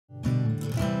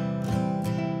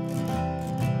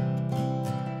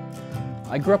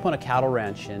I grew up on a cattle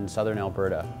ranch in southern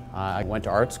Alberta. I went to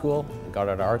art school, got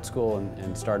out of art school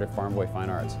and started Farmboy Fine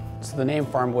Arts. So the name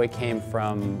Farmboy came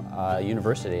from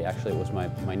university. Actually, it was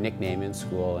my nickname in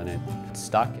school and it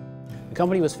stuck. The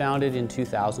company was founded in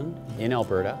 2000 in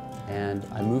Alberta, and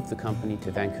I moved the company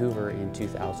to Vancouver in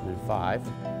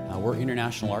 2005. We're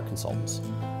international art consultants.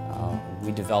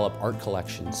 We develop art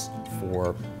collections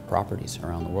for properties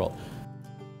around the world.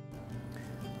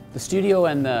 The studio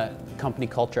and the company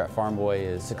culture at Farmboy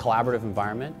is a collaborative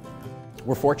environment.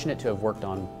 We're fortunate to have worked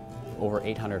on over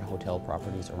 800 hotel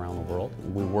properties around the world.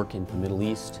 We work in the Middle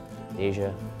East,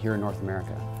 Asia, here in North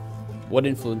America. What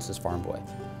influences Farmboy?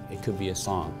 It could be a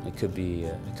song, it could be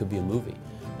a movie,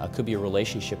 it could be a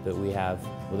relationship that we have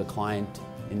with a client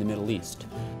in the Middle East.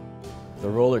 The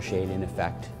roller shade, in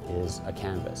effect, is a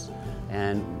canvas.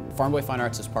 And Farmboy Fine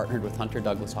Arts has partnered with Hunter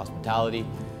Douglas Hospitality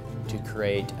to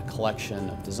create a collection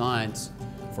of designs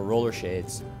for roller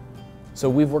shades. So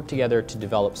we've worked together to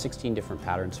develop 16 different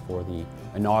patterns for the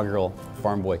inaugural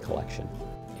Farmboy collection.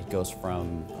 It goes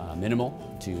from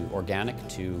minimal to organic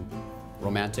to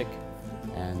romantic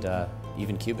and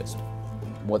even cubist.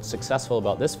 What's successful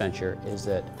about this venture is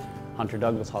that Hunter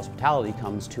Douglas Hospitality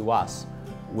comes to us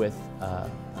with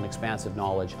an expansive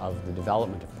knowledge of the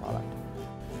development of product.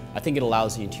 I think it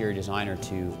allows the interior designer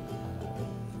to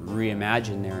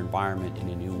reimagine their environment in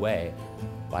a new way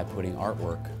by putting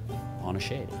artwork on a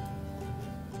shade.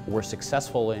 We're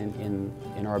successful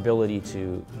in our ability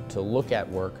to look at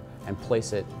work and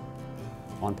place it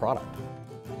on product.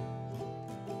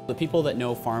 The people that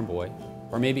know Farmboy,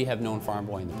 or maybe have known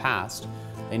Farmboy in the past,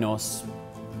 they know us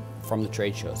from the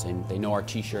trade shows. They know our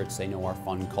t-shirts, they know our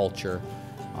fun culture,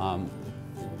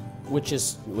 which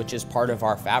is part of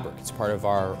our fabric. It's part of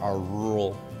our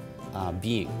rural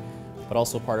being. But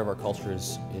also part of our culture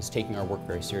is taking our work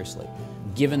very seriously.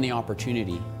 Given the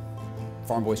opportunity,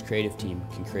 Farmboy's creative team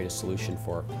can create a solution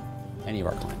for any of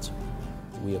our clients.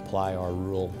 We apply our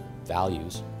rural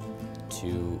values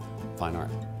to fine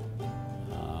art.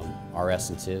 Our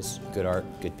essence is good art,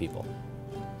 good people.